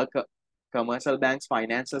a commercial banks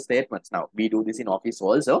financial statements, now we do this in office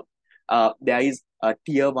also. There is a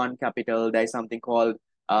tier 1 capital. There is something called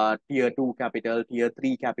tier 2 capital, tier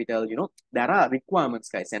 3 capital. There are requirements,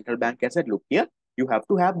 guys. Central bank has said, look here, you have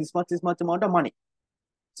to have this much amount of money.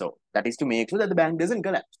 So that is to make sure that the bank doesn't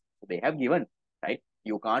collapse. So they have given, right?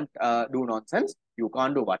 You can't do nonsense. You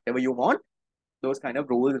can't do whatever you want. Those kind of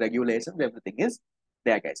rules, regulations, everything is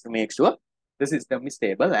there, guys, to make sure the system is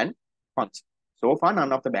stable and functions. So far,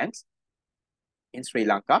 none of the banks in Sri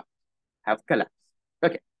Lanka have collapsed.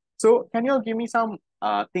 Okay. So can you give me some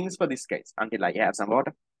things for this case until I have some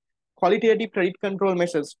water? Qualitative credit control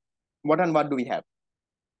measures. What and what do we have?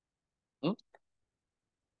 Hmm?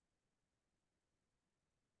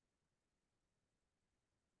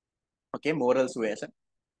 Okay, moral suasion.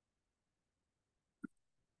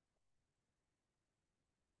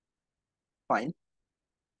 Fine.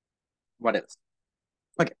 What else?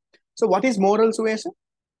 Okay. So what is moral suasion?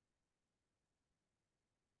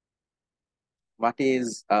 What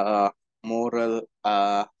is moral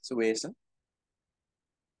suasion?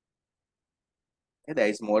 Okay, there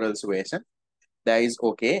is moral suasion. There is,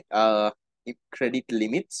 okay, credit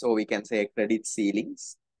limits, so we can say credit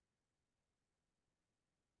ceilings.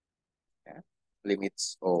 Okay.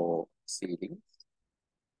 Limits or ceilings.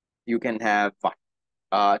 You can have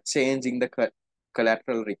what? Changing the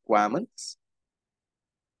collateral requirements.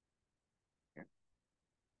 Okay.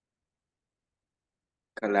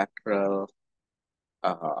 Collateral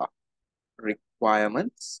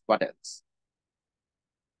requirements. What else?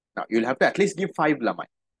 Now you'll have to at least give 5 lamai.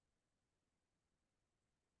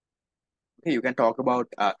 Okay, you can talk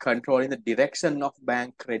about controlling the direction of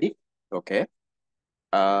bank credit. Okay.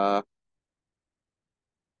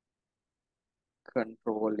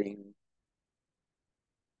 Controlling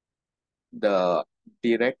the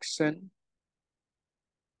direction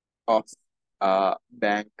of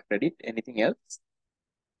bank credit. Anything else?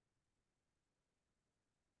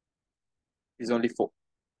 Is only 4.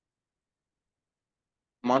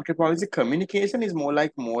 Monetary policy communication is more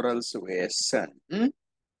like moral suasion.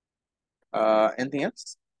 Anything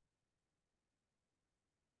else?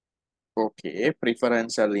 Okay,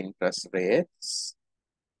 preferential interest rates.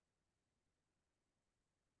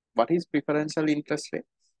 What is preferential interest rate?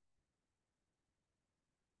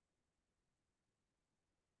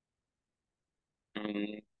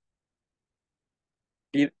 Mm,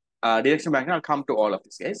 direction banking, I'll come to all of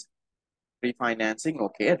this, guys. Refinancing,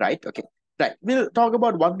 okay, right, okay. Right, we'll talk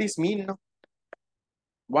about what this mean now.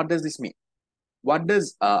 What does this mean? What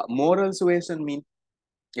does moral suasion mean?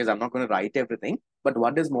 Yes, I'm not going to write everything, but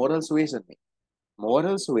what does moral suasion mean?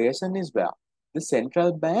 Moral suasion is where the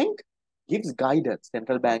central bank gives guidance.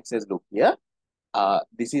 Central bank says, look here,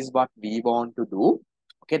 this is what we want to do.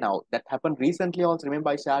 Okay, now that happened recently also. Remember,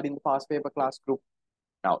 I shared in the past paper class group.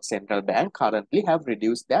 Now, central bank currently have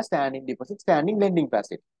reduced their standing deposit, standing lending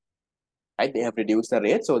facility. Right? They have reduced the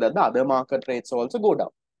rate so that the other market rates also go down.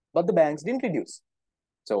 But the banks didn't reduce.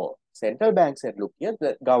 So central bank said, look here,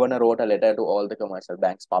 the governor wrote a letter to all the commercial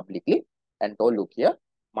banks publicly and told, look here,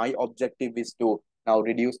 my objective is to now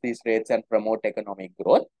reduce these rates and promote economic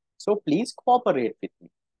growth. So please cooperate with me.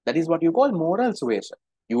 That is what you call moral suasion.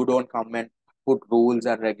 You don't come and put rules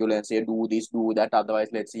and regulations, say do this, do that, otherwise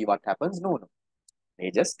let's see what happens. No. They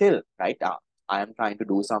just tell, right? I am trying to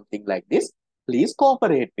do something like this. Please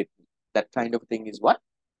cooperate with me. That kind of thing is what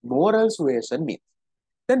moral suasion means.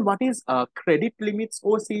 Then what is credit limits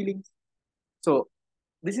or ceilings? So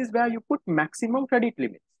this is where you put maximum credit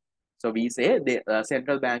limits. So we say the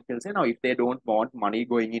central bank will say, now if they don't want money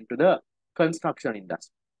going into the construction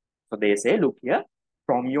industry. So they say, look here,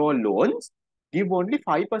 from your loans, give only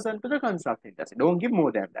 5% to the construction industry. Don't give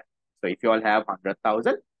more than that. So if you all have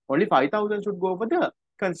 100,000, only 5,000 should go for the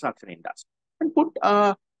construction industry. And put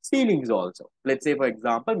ceilings also. Let's say, for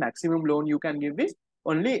example, maximum loan you can give is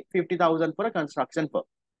only 50,000 for a construction firm.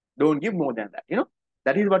 Don't give more than that.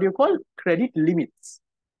 That is what you call credit limits.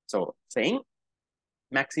 So saying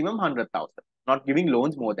maximum 100,000, not giving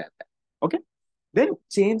loans more than that. Okay. Then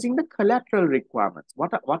changing the collateral requirements.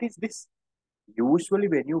 What is this? Usually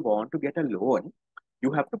when you want to get a loan,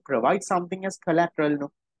 you have to provide something as collateral,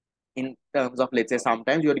 no? In terms of, let's say,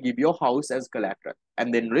 sometimes you have to give your house as collateral,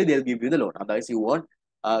 and then really they'll give you the loan. Otherwise, you won't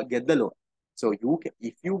get the loan. So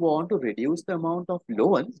if you want to reduce the amount of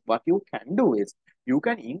loans, what you can do is you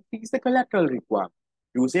can increase the collateral requirement.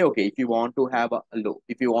 You say, okay, if you want to have a loan,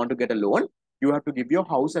 if you want to get a loan, you have to give your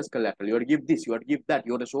house as collateral. You have to give this, you have to give that,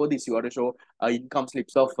 you have to show this, you have to show income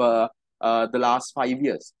slips of the last 5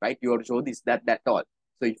 years, right? You have to show this, that all.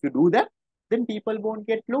 So if you do that, then people won't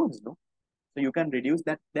get loans, no? So you can reduce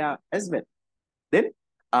that there as well. Then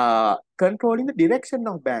controlling the direction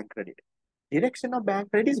of bank credit. Direction of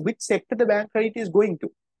bank credit is which sector the bank credit is going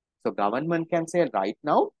to. So government can say right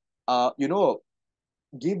now,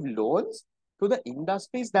 give loans to the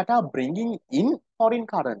industries that are bringing in foreign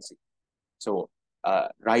currency. So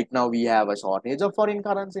right now we have a shortage of foreign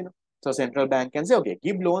currency. So central bank can say, okay,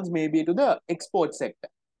 give loans maybe to the export sector,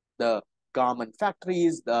 the garment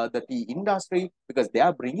factories, the tea industry, because they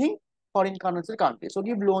are bringing foreign currency to the country. So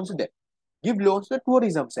give loans to them. Give loans to the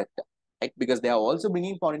tourism sector, right? Because they are also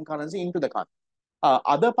bringing foreign currency into the country.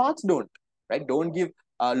 Other parts don't, right? Don't give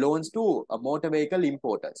loans to motor vehicle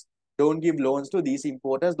importers. Don't give loans to these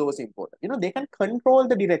importers, those importers. They can control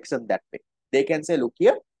the direction that way. They can say, look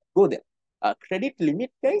here, go there. Credit limit,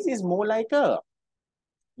 guys, is more like a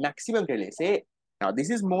maximum credit. Say, now this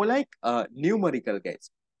is more like numerical, guys.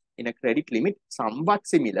 In a credit limit, somewhat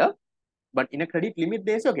similar, but in a credit limit,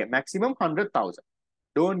 they say, okay, maximum 100,000.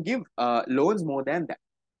 Don't give loans more than that.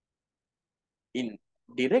 In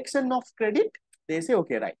direction of credit, they say,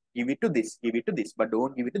 okay, right, give it to this, but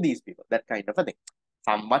don't give it to these people. That kind of a thing.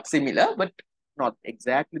 Somewhat similar, but not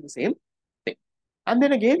exactly the same thing. And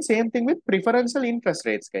then again, same thing with preferential interest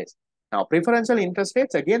rates, guys. Now, preferential interest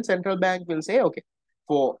rates, again, central bank will say, okay,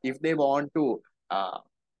 for if they want to,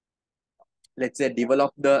 let's say,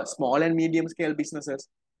 develop the small and medium scale businesses,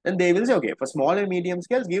 then they will say, okay, for small and medium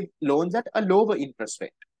scales, give loans at a lower interest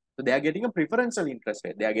rate. So they are getting a preferential interest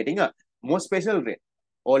rate. They are getting a more special rate.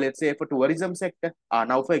 Or let's say for tourism sector.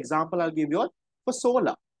 Now, for example, I'll give you all for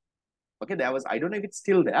solar. Okay, I don't know if it's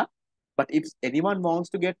still there, but if anyone wants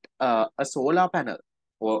to get a solar panel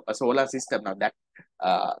or a solar system, now that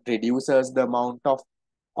reduces the amount of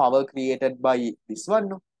power created by this one,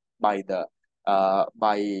 no? by the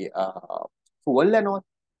fuel and all.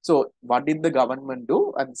 So what did the government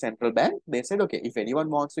do and central bank? They said, okay, if anyone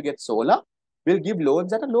wants to get solar, we'll give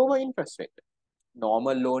loans at a lower interest rate.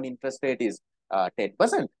 Normal loan interest rate is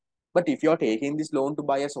 10%. But if you're taking this loan to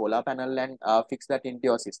buy a solar panel and fix that into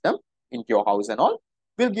your system, into your house and all,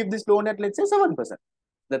 we'll give this loan at, let's say, 7%.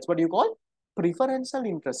 That's what you call preferential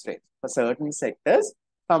interest rates. For certain sectors,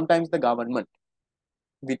 sometimes the government,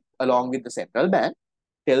 along with the central bank,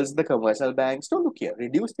 tells the commercial banks to look here,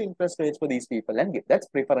 reduce the interest rates for these people and give. That's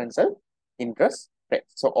preferential interest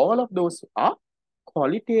rates. So all of those are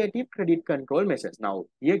qualitative credit control measures. Now,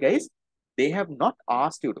 here, guys, they have not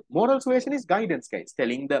asked you to. Moral suasion is guidance, guys,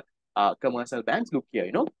 telling the commercial banks, look here,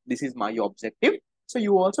 this is my objective. So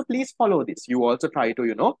you also please follow this. You also try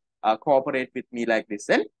to, cooperate with me like this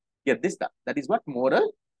and get this done. That is what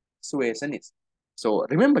moral suasion is. So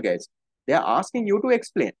remember, guys, they are asking you to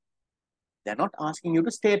explain. They're not asking you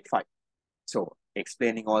to state file. So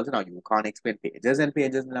explaining also, now you can't explain pages and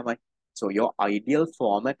pages. So your ideal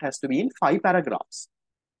format has to be in 5 paragraphs.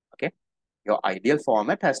 Okay. Your ideal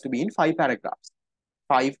format has to be in 5 paragraphs.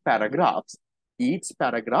 5 paragraphs. Each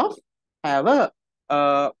paragraph have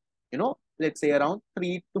a, let's say around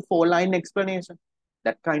 3 to 4 line explanation.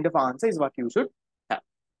 That kind of answer is what you should have.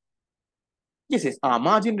 This is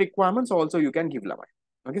margin requirements also you can give.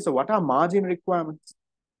 Okay, so what are margin requirements?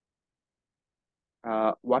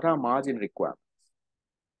 What are margin requirements?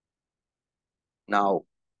 Now,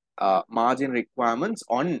 margin requirements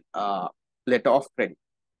on letter of credit,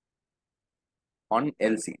 on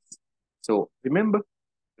LCs. So remember,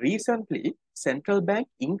 recently, central bank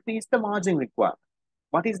increased the margin requirement.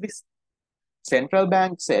 What is this? Central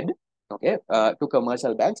bank said, okay, to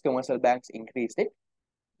commercial banks increased it.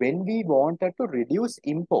 When we wanted to reduce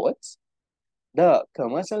imports, the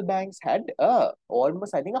commercial banks had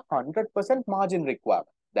almost, I think, 100% margin requirement.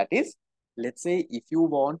 That is, let's say if you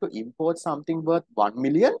want to import something worth 1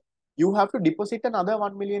 million, you have to deposit another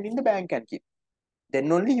 1 million in the bank and keep.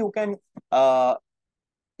 Then only you can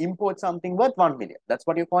import something worth 1 million. That's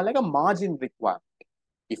what you call like a margin requirement.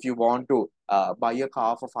 If you want to buy a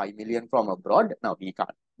car for 5 million from abroad, now we can't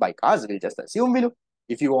buy cars, we'll just assume we do.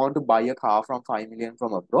 If you want to buy a car from 5 million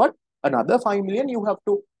from abroad, another 5 million you have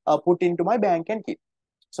to put into my bank and keep.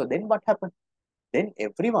 So then what happened? Then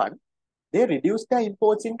everyone, they reduced their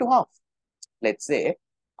imports into half. Let's say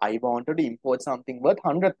I wanted to import something worth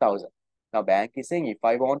 100,000. Now bank is saying if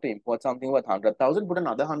I want to import something worth 100,000, put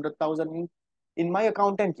another 100,000 in my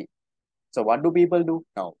account and keep. So what do people do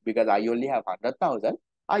now? Because I only have 100,000,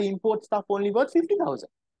 I import stuff only worth 50,000.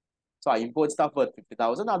 So I import stuff worth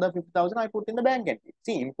 50,000, other 50,000 I put in the bank and keep.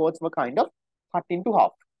 See, imports were kind of cut into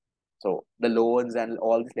half. So the loans and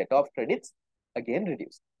all this letter of credits again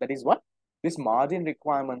reduced. That is what this margin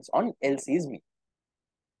requirements on LCs mean.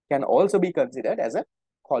 Can also be considered as a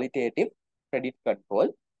qualitative credit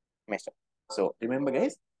control measure. So remember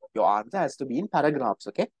guys, your answer has to be in paragraphs,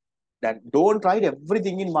 okay? Then don't write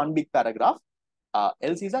everything in one big paragraph.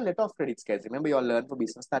 LCs are letter of credits, guys. Remember, you all learn for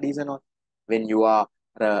business studies and all. When you are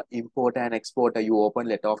the importer and exporter, you open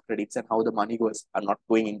letter of credits and how the money goes. I'm not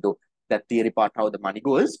going into that theory part, how the money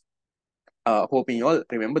goes. Hoping you all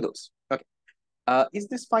remember those. Okay. Is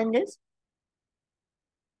this fine, guys?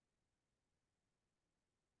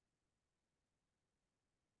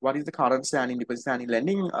 What is the current standing deposit standing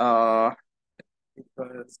lending? It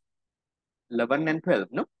was 11 and 12,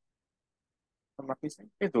 no? I'm not mistaken.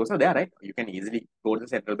 Yes, those are there, right? You can easily go to the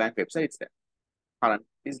central bank website. It's there. Current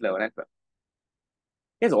is 11 and 12.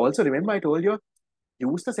 Yes, also remember I told you,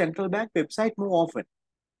 use the central bank website more often.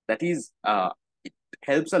 That is, it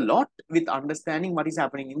helps a lot with understanding what is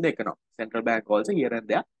happening in the economy. Central bank also here and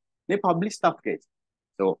there, they publish stuff, guys.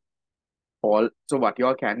 So, so what you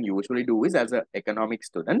all can usually do is, as an economic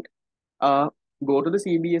student, go to the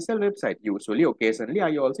CBSL website. Usually, occasionally,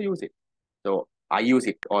 I also use it. So I use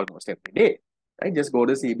it almost every day. Right? Just go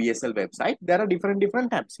to CBSL website. There are different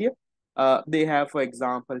tabs here. They have, for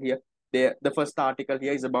example, here, the first article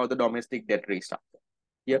here is about the domestic debt restructure.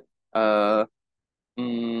 Here,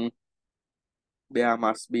 there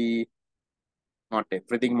must be, not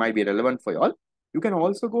everything might be relevant for you all. You can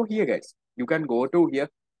also go here, guys. You can go to here,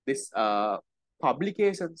 this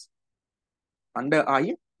publications. Under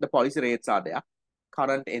I, the policy rates are there.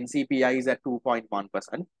 Current NCPI is at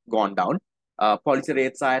 2.1%, gone down. Policy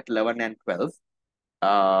rates are at 11 and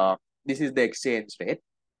 12. This is the exchange rate.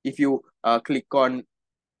 If you click on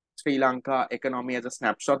Sri Lanka economy as a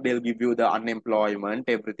snapshot, they'll give you the unemployment,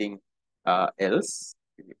 everything else.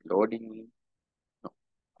 Is it loading? No,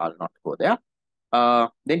 I'll not go there.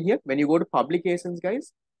 Then here, when you go to publications,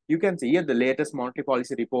 guys, you can see here the latest monetary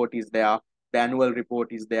policy report is there. The annual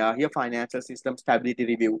report is there. Here, financial system stability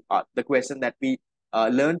review, the question that we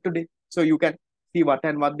learned today. So you can see what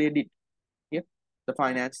and what they did. Here, the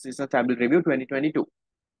financial system stability review 2022.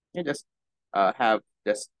 You just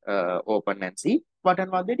open and see what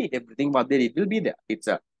and what they did. Everything what they did will be there. It's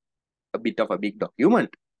a bit of a big document,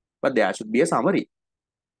 but there should be a summary.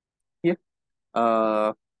 Here,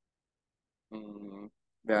 where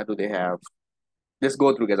do they have? Just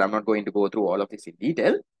go through, because I'm not going to go through all of this in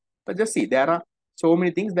detail, but just see there are so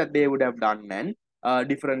many things that they would have done, and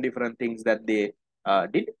different things that they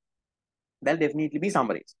did. There'll definitely be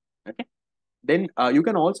summaries. Okay. Then you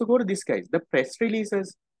can also go to this, guys, the press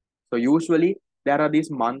releases. So usually there are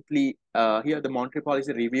these monthly, here the monetary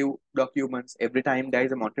policy review documents. Every time there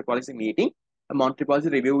is a monetary policy meeting, a monetary policy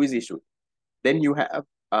review is issued. Then you have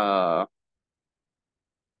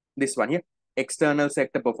this one here, external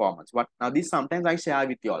sector performance. What now? This sometimes I share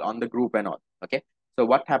with you all on the group and all. Okay. So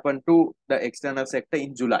what happened to the external sector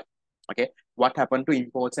in July? Okay. What happened to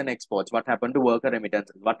imports and exports? What happened to worker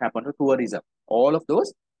remittances? What happened to tourism? All of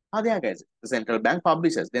those are there, guys. The central bank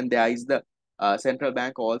publishes. Then there is the central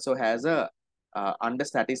bank also has a under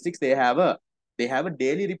statistics. They have a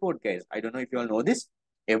daily report, guys. I don't know if you all know this.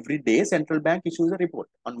 Every day, central bank issues a report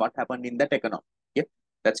on what happened in that economy. Yeah,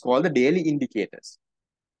 that's called the daily indicators.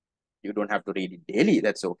 You don't have to read it daily.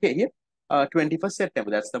 That's okay. Here, 21st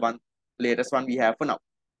September. That's the one latest one we have for now.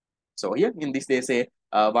 So here in this, they say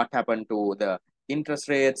what happened to the interest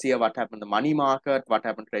rates here, what happened to the money market, what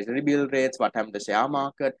happened to treasury bill rates, what happened to the share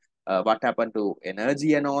market, what happened to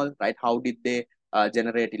energy and all, right? How did they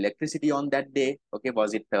generate electricity on that day? Okay,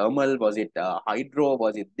 was it thermal? Was it hydro?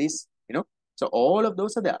 Was it this? You know, so all of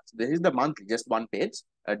those are there. So this is the monthly, just one page,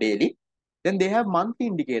 daily. Then they have monthly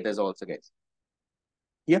indicators also, guys.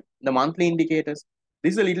 Here, the monthly indicators.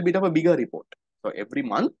 This is a little bit of a bigger report. So every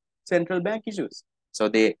month, central bank issues. So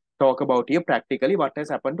they talk about here practically what has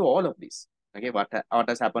happened to all of this. Okay, what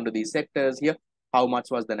has happened to these sectors here? How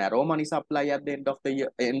much was the narrow money supply at the end of the year,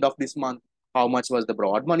 end of this month? How much was the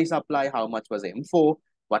broad money supply? How much was M4?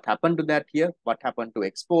 What happened to that here? What happened to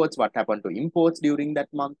exports? What happened to imports during that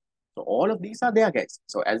month? So all of these are there, guys.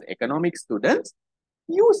 So as economic students,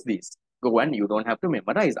 use these. Go, and you don't have to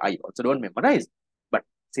memorize. I also don't memorize. But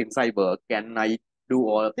since I work and I do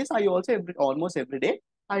all of this, I also almost every day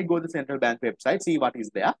I go to the central bank website, see what is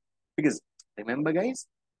there. Because remember, guys,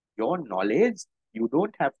 your knowledge, you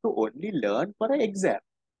don't have to only learn for an exam.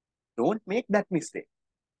 Don't make that mistake.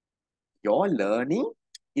 Your learning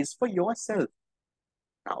is for yourself.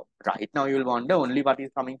 Now, right now, you'll wonder only what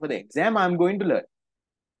is coming for the exam I'm going to learn.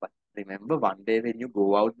 But remember, one day when you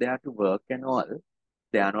go out there to work and all,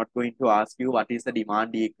 they are not going to ask you what is the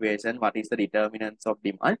demand equation, what is the determinants of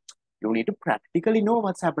demand. You need to practically know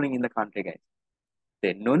what's happening in the country, guys.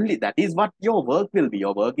 Then only that is what your work will be.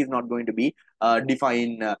 Your work is not going to be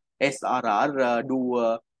define SRR,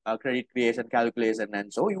 do credit creation calculation,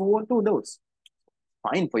 and so you won't do those.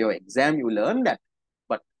 Fine, for your exam, you learn that.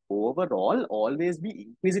 But overall, always be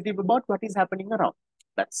inquisitive about what is happening around.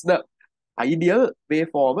 That's the ideal way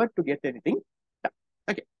forward to get anything done.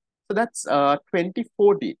 Okay, so that's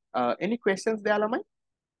 2040. Any questions there, Lamai?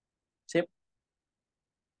 Chip?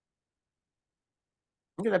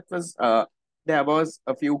 Okay, that was there was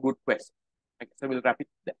a few good questions. Okay, so we'll wrap it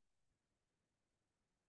there.